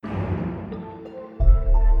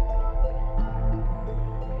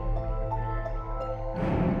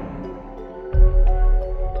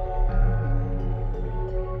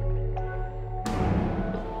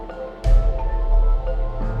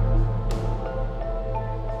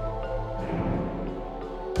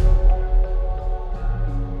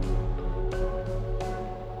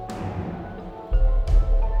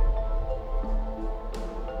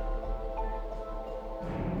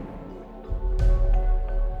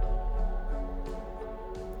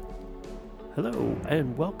Hello,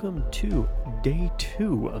 and welcome to day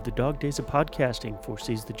 2 of the Dog Days of Podcasting for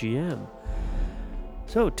Seize the GM.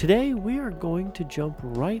 So today we are going to jump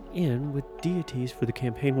right in with Deities for the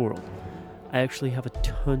campaign world. I actually have a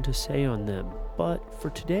ton to say on them, but for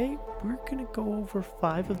today we're going to go over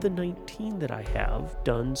 5 of the 19 that I have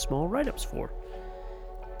done small write-ups for.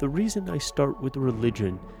 The reason I start with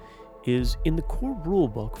religion is in the core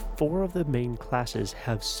rulebook, 4 of the main classes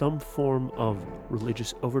have some form of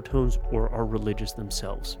religious overtones or are religious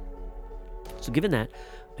themselves. So given that,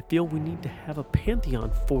 I feel we need to have a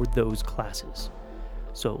pantheon for those classes.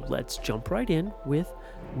 So let's jump right in with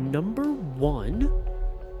number 1,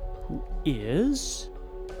 who is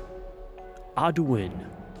Aduin,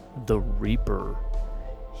 the Reaper.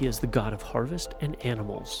 He is the god of harvest and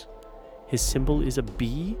animals. His symbol is a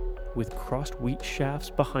bee with crossed wheat shafts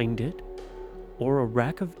behind it, or a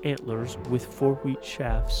rack of antlers with 4 wheat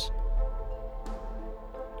shafts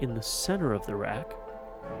in the center of the rack.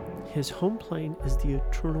 His home plane is the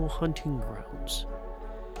eternal hunting grounds.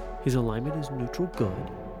 His alignment is neutral good.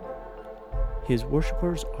 His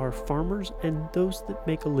worshippers are farmers and those that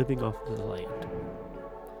make a living off of the land.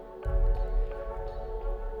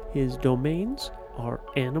 His domains are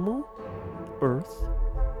animal, earth,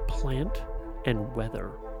 plant, and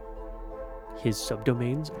weather. His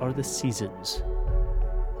subdomains are the seasons.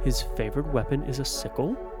 His favored weapon is a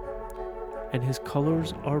sickle, and his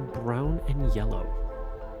colors are brown and yellow.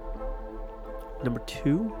 Number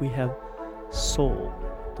 2, we have Sol,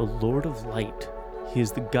 the Lord of Light. He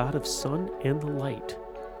is the god of sun and the light.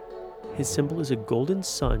 His symbol is a golden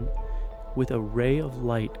sun with a ray of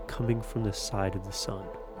light coming from the side of the sun.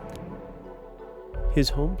 His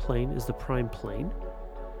home plane is the prime plane.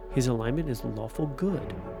 His alignment is lawful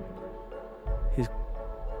good. His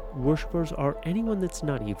worshippers are anyone that's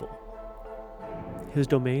not evil. His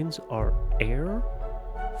domains are air,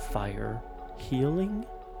 fire, healing,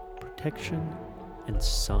 protection, and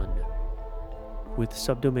sun, with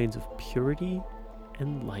subdomains of purity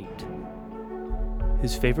and light.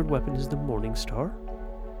 His favored weapon is the morning star,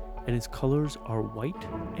 and his colors are white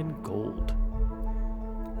and gold.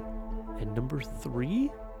 And number 3,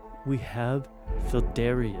 we have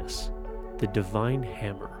Fildarius, the divine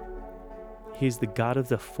hammer. He is the god of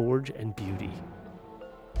the forge and beauty.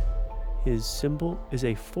 His symbol is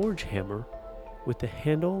a forge hammer with the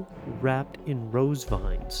handle wrapped in rose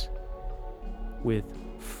vines with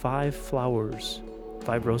 5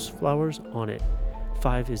 rose flowers on it.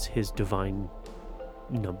 5 is his divine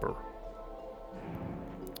number.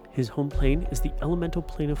 His home plane is the elemental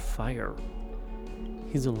plane of fire.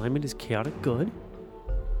 His alignment is chaotic good,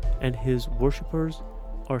 and his worshippers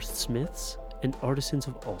are smiths and artisans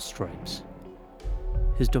of all stripes.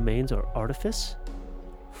 His domains are artifice,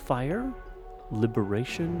 fire,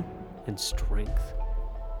 liberation, and strength.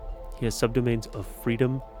 He has subdomains of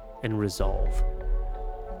freedom and resolve.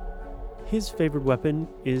 His favored weapon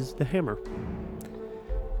is the hammer,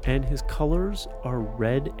 and his colors are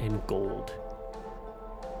red and gold.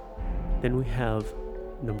 Then we have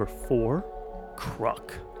number 4,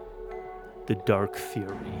 Kruk, the Dark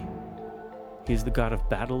Fury. He is the god of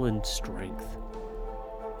battle and strength.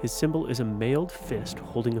 His symbol is a mailed fist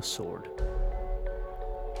holding a sword.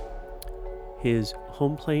 His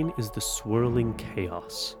home plane is the swirling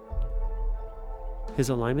chaos. His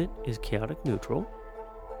alignment is chaotic neutral.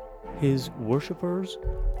 His worshippers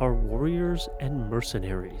are warriors and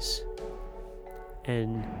mercenaries.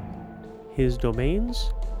 And his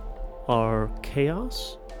domains are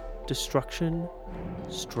chaos, destruction,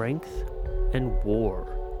 strength, and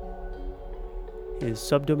war. His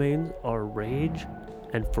subdomains are rage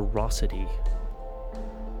and ferocity.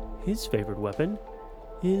 His favored weapon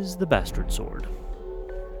is the bastard sword,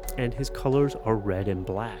 and his colors are red and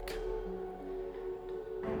black.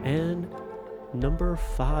 And number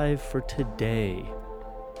 5 for today,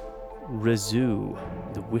 Rezu,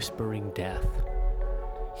 the whispering death.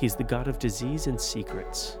 He's the god of disease and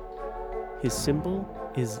secrets. His symbol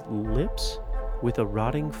is lips with a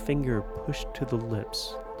rotting finger pushed to the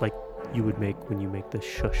lips, like you would make when you make the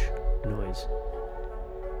shush noise,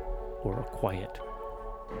 or a quiet.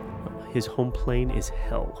 His home plane is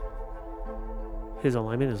hell. His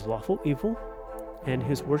alignment is lawful evil, and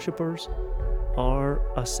his worshippers are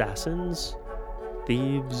assassins,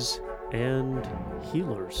 thieves, and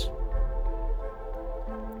healers.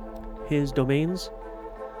 His domains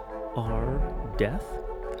are death,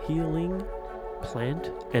 healing, plant,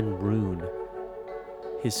 and rune.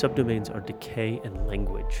 His subdomains are decay and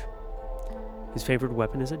language. His favorite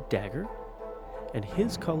weapon is a dagger, and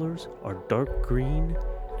his colors are dark green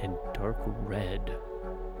and dark red.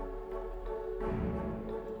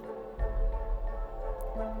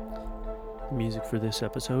 Music for this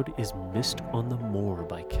episode is Mist on the Moor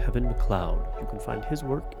by Kevin MacLeod. You can find his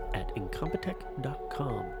work at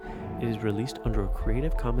incompetech.com. It is released under a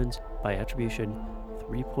Creative Commons by Attribution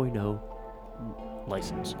 3.0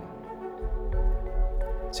 license.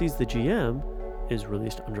 Seize the GM is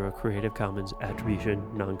released under a Creative Commons Attribution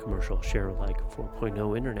Non-Commercial Share-alike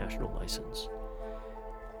 4.0 international license.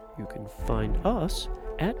 You can find us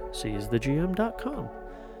at seizethegm.com.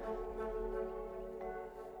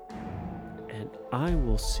 And I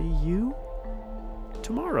will see you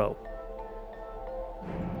tomorrow.